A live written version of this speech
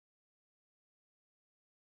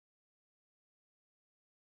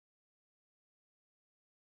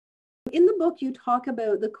In the book, you talk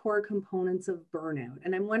about the core components of burnout,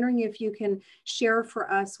 and I'm wondering if you can share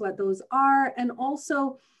for us what those are, and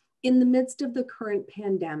also in the midst of the current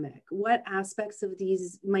pandemic, what aspects of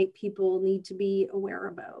these might people need to be aware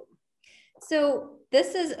about? So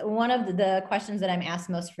this is one of the questions that I'm asked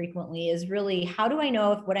most frequently is really, how do I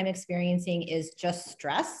know if what I'm experiencing is just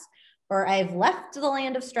stress, or I've left the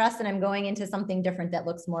land of stress and I'm going into something different that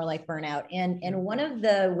looks more like burnout? And one of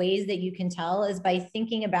the ways that you can tell is by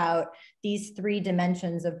thinking about these three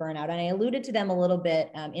dimensions of burnout. And I alluded to them a little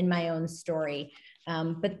bit in my own story,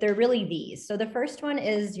 but they're really these. So the first one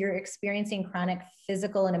is you're experiencing chronic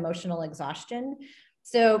physical and emotional exhaustion.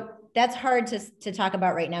 So that's hard to talk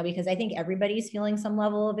about right now because I think everybody's feeling some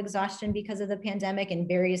level of exhaustion because of the pandemic in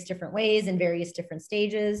various different ways and various different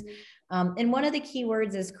stages. And one of the key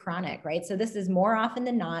words is chronic, right? So this is more often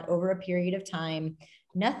than not over a period of time.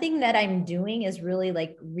 Nothing that I'm doing is really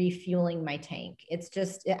like refueling my tank. It's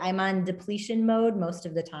just, I'm on depletion mode most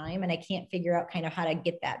of the time, and I can't figure out kind of how to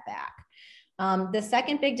get that back. The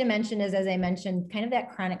second big dimension is, as I mentioned, kind of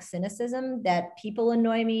that chronic cynicism that people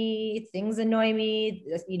annoy me, things annoy me,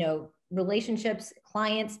 relationships,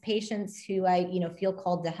 clients, patients who I, feel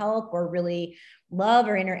called to help or really love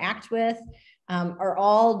or interact with, are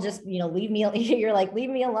all just, leave me, you're like,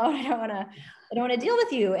 leave me alone. I don't want to deal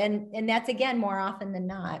with you. And that's, again, more often than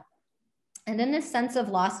not. And then this sense of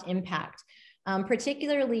lost impact,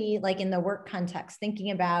 particularly like in the work context,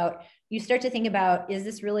 you start to think about, is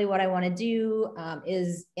this really what I want to do?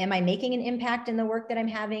 Am I making an impact in the work that I'm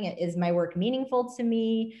having? Is my work meaningful to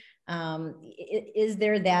me? Is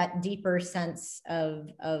there that deeper sense of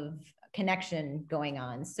connection going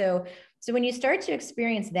on? So when you start to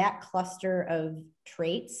experience that cluster of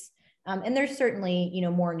traits, and there's certainly,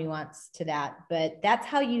 more nuance to that, but that's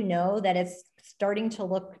how you know that it's starting to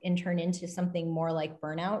look and turn into something more like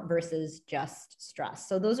burnout versus just stress.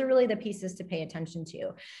 So those are really the pieces to pay attention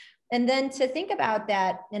to. And then to think about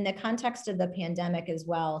that in the context of the pandemic as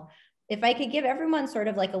well, if I could give everyone sort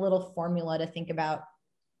of like a little formula to think about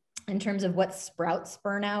in terms of what sprouts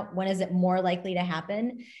burnout, when is it more likely to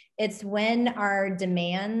happen? It's when our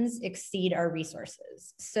demands exceed our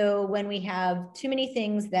resources. So when we have too many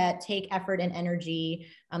things that take effort and energy,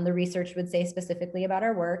 the research would say specifically about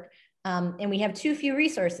our work, and we have too few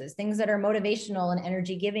resources, things that are motivational and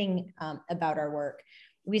energy giving about our work,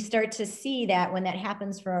 we start to see that when that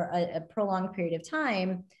happens for a prolonged period of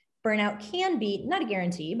time, burnout can be, not a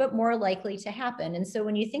guarantee, but more likely to happen. And so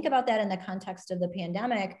when you think about that in the context of the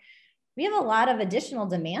pandemic, we have a lot of additional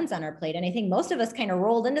demands on our plate. And I think most of us kind of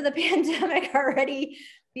rolled into the pandemic already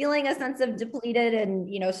feeling a sense of depleted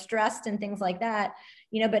and, stressed and things like that,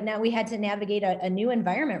 but now we had to navigate a new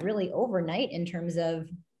environment really overnight in terms of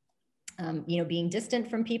being distant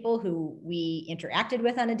from people who we interacted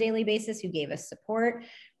with on a daily basis, who gave us support.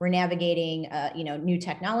 We're navigating, new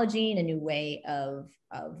technology and a new way of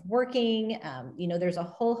working. There's a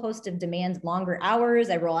whole host of demands, longer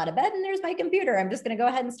hours. I roll out of bed and there's my computer. I'm just going to go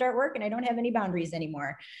ahead and start work and I don't have any boundaries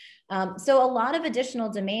anymore. So a lot of additional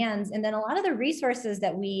demands, and then a lot of the resources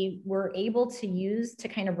that we were able to use to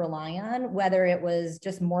kind of rely on, whether it was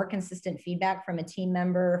just more consistent feedback from a team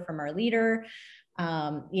member, from our leader,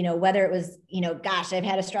 whether it was, gosh, I've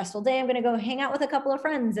had a stressful day, I'm going to go hang out with a couple of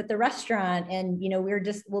friends at the restaurant. And,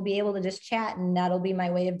 we'll be able to just chat, and that'll be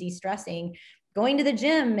my way of de-stressing. Going to the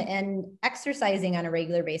gym and exercising on a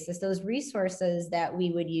regular basis, those resources that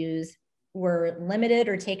we would use were limited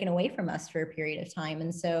or taken away from us for a period of time.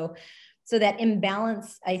 And so that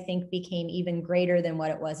imbalance, I think, became even greater than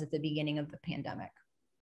what it was at the beginning of the pandemic.